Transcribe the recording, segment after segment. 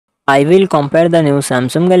I will compare the new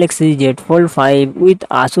Samsung Galaxy Z Fold 5 with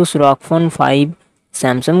Asus ROG Phone 5.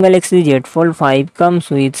 Samsung Galaxy Z Fold 5 comes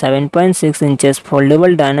with 7.6 inches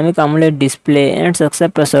foldable dynamic AMOLED display and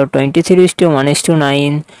success ratio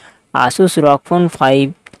 23:1:9. Asus ROG Phone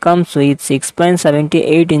 5 comes with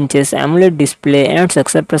 6.78 inches AMOLED display and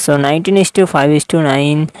success ratio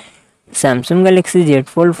 19:5:9. Samsung Galaxy Z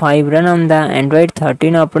Fold 5 run on the Android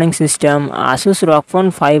 13 operating system. Asus ROG Phone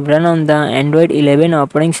 5 run on the Android 11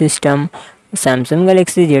 operating system. Samsung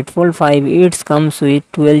Galaxy Z Fold 5 it comes with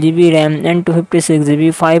 12GB RAM and 256GB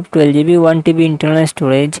 512GB 1TB internal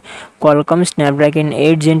storage. Qualcomm Snapdragon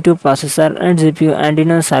 8 Gen 2 processor and GPU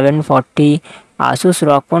Adreno 740. Asus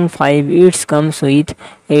ROG Phone 5 it comes with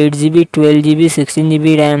 8GB 12GB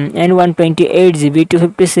 16GB RAM and 128GB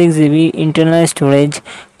 256GB internal storage.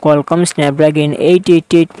 Qualcomm Snapdragon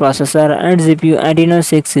 888 processor and GPU Adreno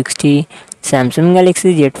 660. Samsung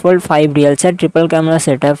Galaxy Z Fold 5 real set triple camera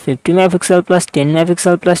setup 50 MP plus 10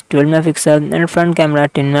 MP plus 12 MP and front camera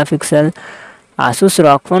 10 MP. Asus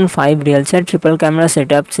ROG Phone 5 real set triple camera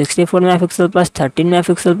setup 64 MP plus 13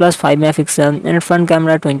 MP plus 5 MP and front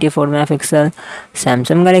camera 24 MP.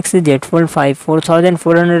 Samsung Galaxy Z Fold 5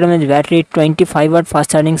 4400 mAh battery 25W fast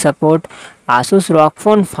charging support. Asus ROG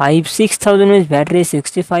Phone 5 6000 mAh battery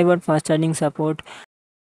 65W fast charging support.